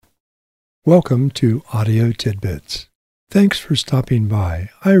Welcome to Audio Tidbits. Thanks for stopping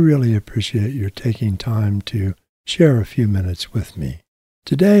by. I really appreciate your taking time to share a few minutes with me.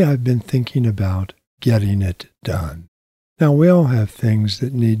 Today I've been thinking about getting it done. Now we all have things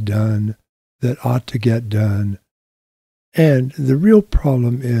that need done, that ought to get done, and the real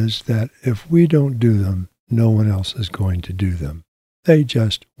problem is that if we don't do them, no one else is going to do them. They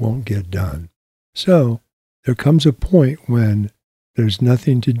just won't get done. So there comes a point when there's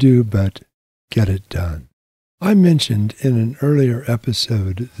nothing to do but get it done. I mentioned in an earlier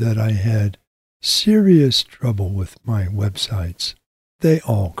episode that I had serious trouble with my websites. They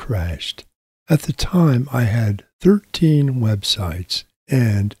all crashed. At the time, I had 13 websites,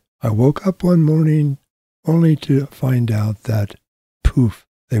 and I woke up one morning only to find out that, poof,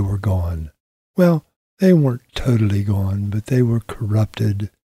 they were gone. Well, they weren't totally gone, but they were corrupted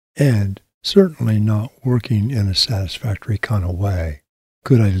and certainly not working in a satisfactory kind of way.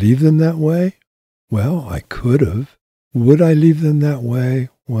 Could I leave them that way? Well, I could have. Would I leave them that way?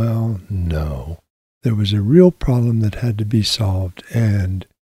 Well, no. There was a real problem that had to be solved, and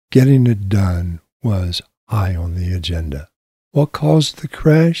getting it done was high on the agenda. What caused the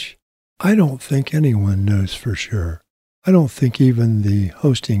crash? I don't think anyone knows for sure. I don't think even the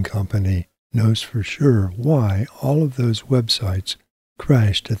hosting company knows for sure why all of those websites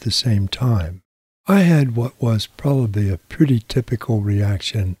crashed at the same time. I had what was probably a pretty typical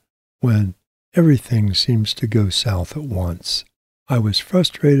reaction when everything seems to go south at once. I was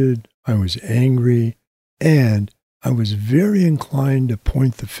frustrated, I was angry, and I was very inclined to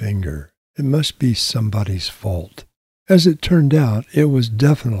point the finger. It must be somebody's fault. As it turned out, it was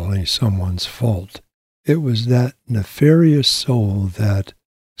definitely someone's fault. It was that nefarious soul that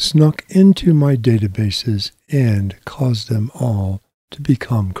snuck into my databases and caused them all to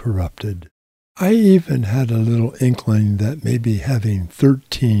become corrupted. I even had a little inkling that maybe having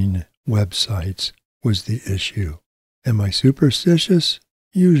 13 websites was the issue. Am I superstitious?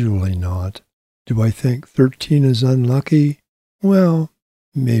 Usually not. Do I think 13 is unlucky? Well,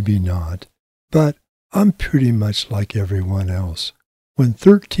 maybe not. But I'm pretty much like everyone else. When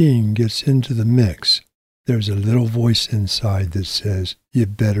 13 gets into the mix, there's a little voice inside that says, you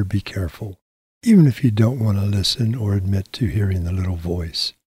better be careful, even if you don't want to listen or admit to hearing the little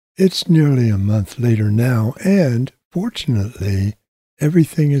voice. It's nearly a month later now, and fortunately,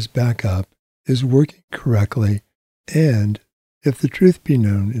 everything is back up, is working correctly, and if the truth be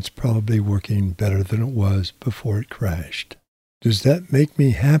known, it's probably working better than it was before it crashed. Does that make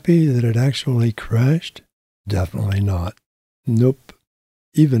me happy that it actually crashed? Definitely not. Nope.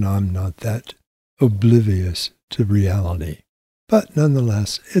 Even I'm not that oblivious to reality. But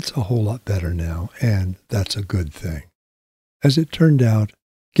nonetheless, it's a whole lot better now, and that's a good thing. As it turned out,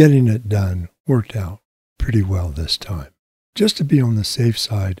 getting it done worked out pretty well this time. Just to be on the safe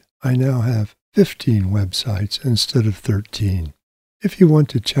side, I now have 15 websites instead of 13. If you want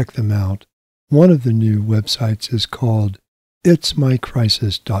to check them out, one of the new websites is called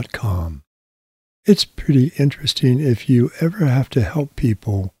itsmycrisis.com. It's pretty interesting if you ever have to help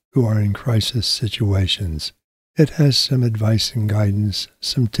people who are in crisis situations. It has some advice and guidance,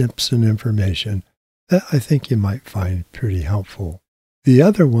 some tips and information that I think you might find pretty helpful. The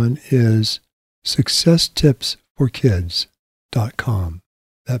other one is successtipsforkids.com.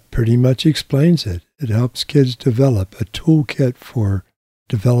 That pretty much explains it. It helps kids develop a toolkit for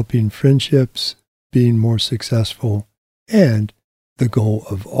developing friendships, being more successful, and the goal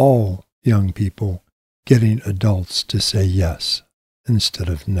of all young people, getting adults to say yes instead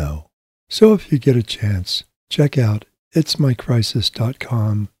of no. So if you get a chance, check out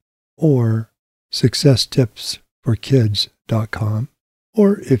itsmycrisis.com or successtipsforkids.com,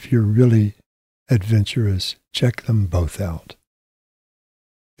 or if you're really adventurous, check them both out.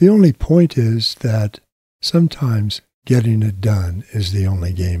 The only point is that sometimes getting it done is the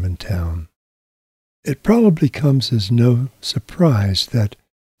only game in town. It probably comes as no surprise that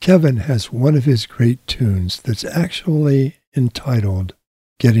Kevin has one of his great tunes that's actually entitled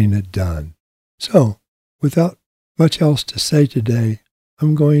Getting It Done. So, without much else to say today,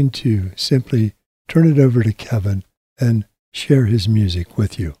 I'm going to simply turn it over to Kevin and share his music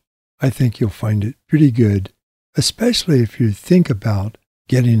with you. I think you'll find it pretty good, especially if you think about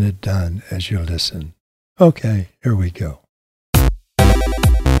getting it done as you listen. Okay, here we go.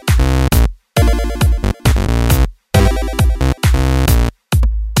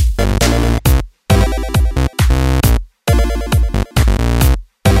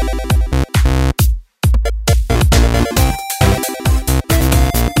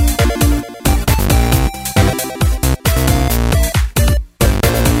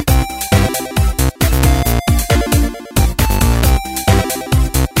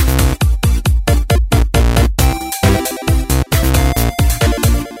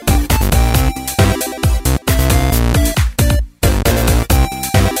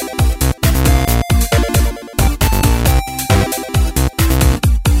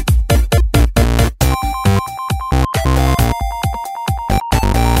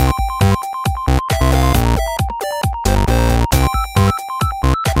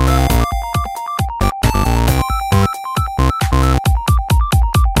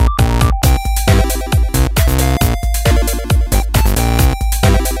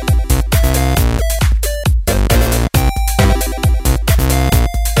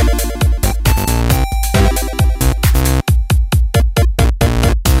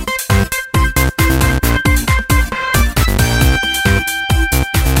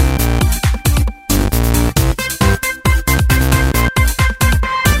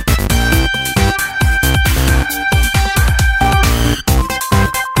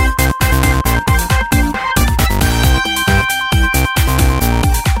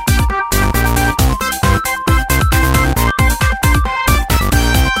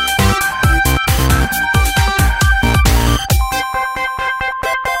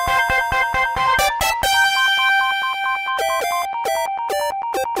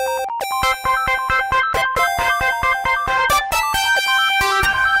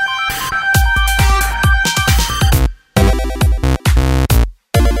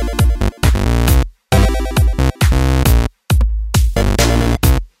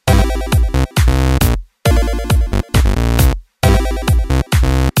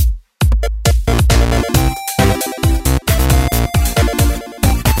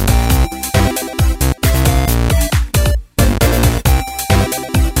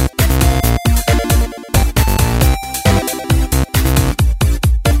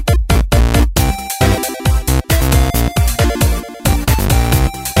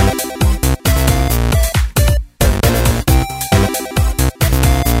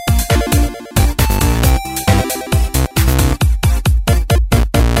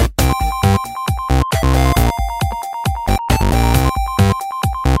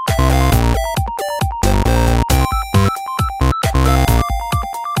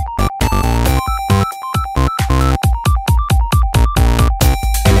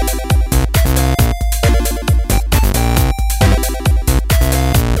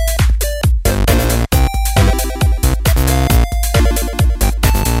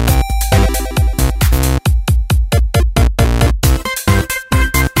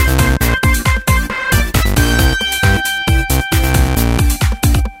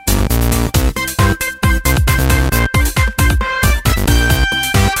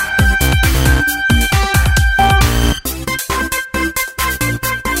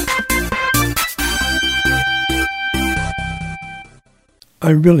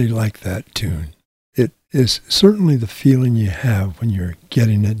 really like that tune. It is certainly the feeling you have when you're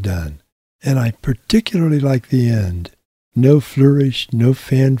getting it done. And I particularly like the end. No flourish, no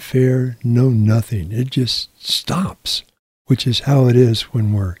fanfare, no nothing. It just stops, which is how it is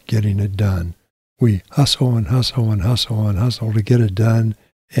when we're getting it done. We hustle and hustle and hustle and hustle to get it done,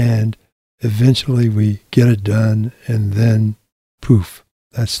 and eventually we get it done, and then poof,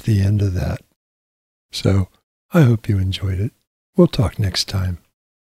 that's the end of that. So I hope you enjoyed it. We'll talk next time.